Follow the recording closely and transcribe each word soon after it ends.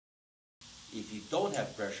If you don't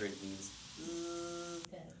have pressure, it means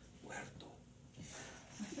muerto.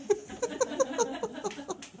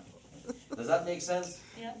 Does that make sense?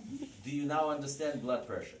 Yeah. Do you now understand blood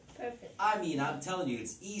pressure? Perfect. I mean, I'm telling you,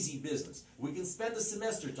 it's easy business. We can spend a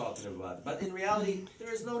semester talking about it, but in reality,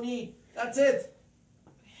 there is no need. That's it.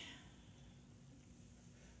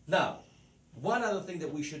 Now, one other thing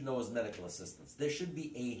that we should know as medical assistants, there should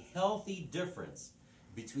be a healthy difference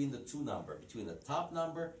between the two numbers, between the top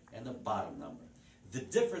number and the bottom number. The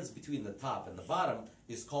difference between the top and the bottom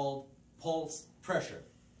is called pulse pressure.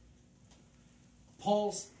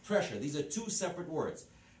 Pulse pressure. These are two separate words.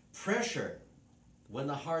 Pressure, when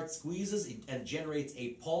the heart squeezes and generates a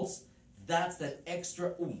pulse, that's that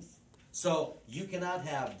extra oomph. So you cannot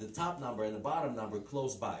have the top number and the bottom number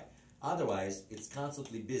close by. Otherwise, it's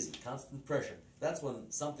constantly busy, constant pressure. That's when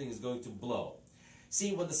something is going to blow.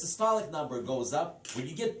 See, when the systolic number goes up, when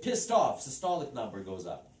you get pissed off, systolic number goes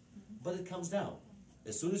up. But it comes down.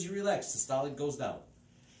 As soon as you relax, systolic goes down.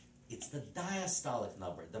 It's the diastolic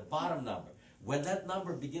number, the bottom number. When that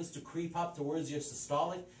number begins to creep up towards your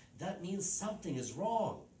systolic, that means something is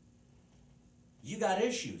wrong. You got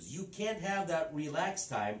issues. You can't have that relaxed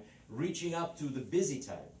time reaching up to the busy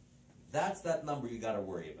time. That's that number you got to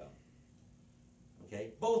worry about.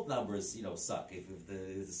 Okay? Both numbers, suck. If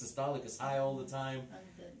the systolic is high all the time,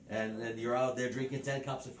 and you're out there drinking 10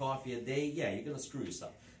 cups of coffee a day, yeah, you're going to screw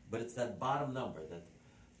yourself. But it's that bottom number that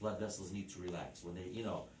blood vessels need to relax. When they,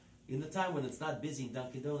 in the time when it's not busy in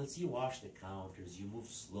Dunkin' Donuts, you wash the counters, you move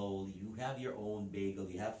slowly, you have your own bagel,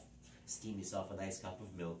 you have steam yourself a nice cup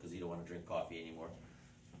of milk because you don't want to drink coffee anymore.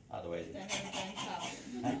 Otherwise,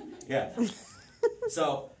 yeah.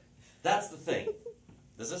 So that's the thing.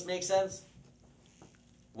 Does this make sense?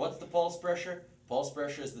 What's the pulse pressure? Pulse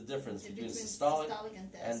pressure is the difference between systolic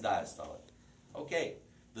and diastolic. Okay.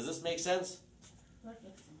 Does this make sense?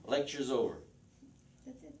 Lecture's over.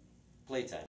 That's it. Playtime.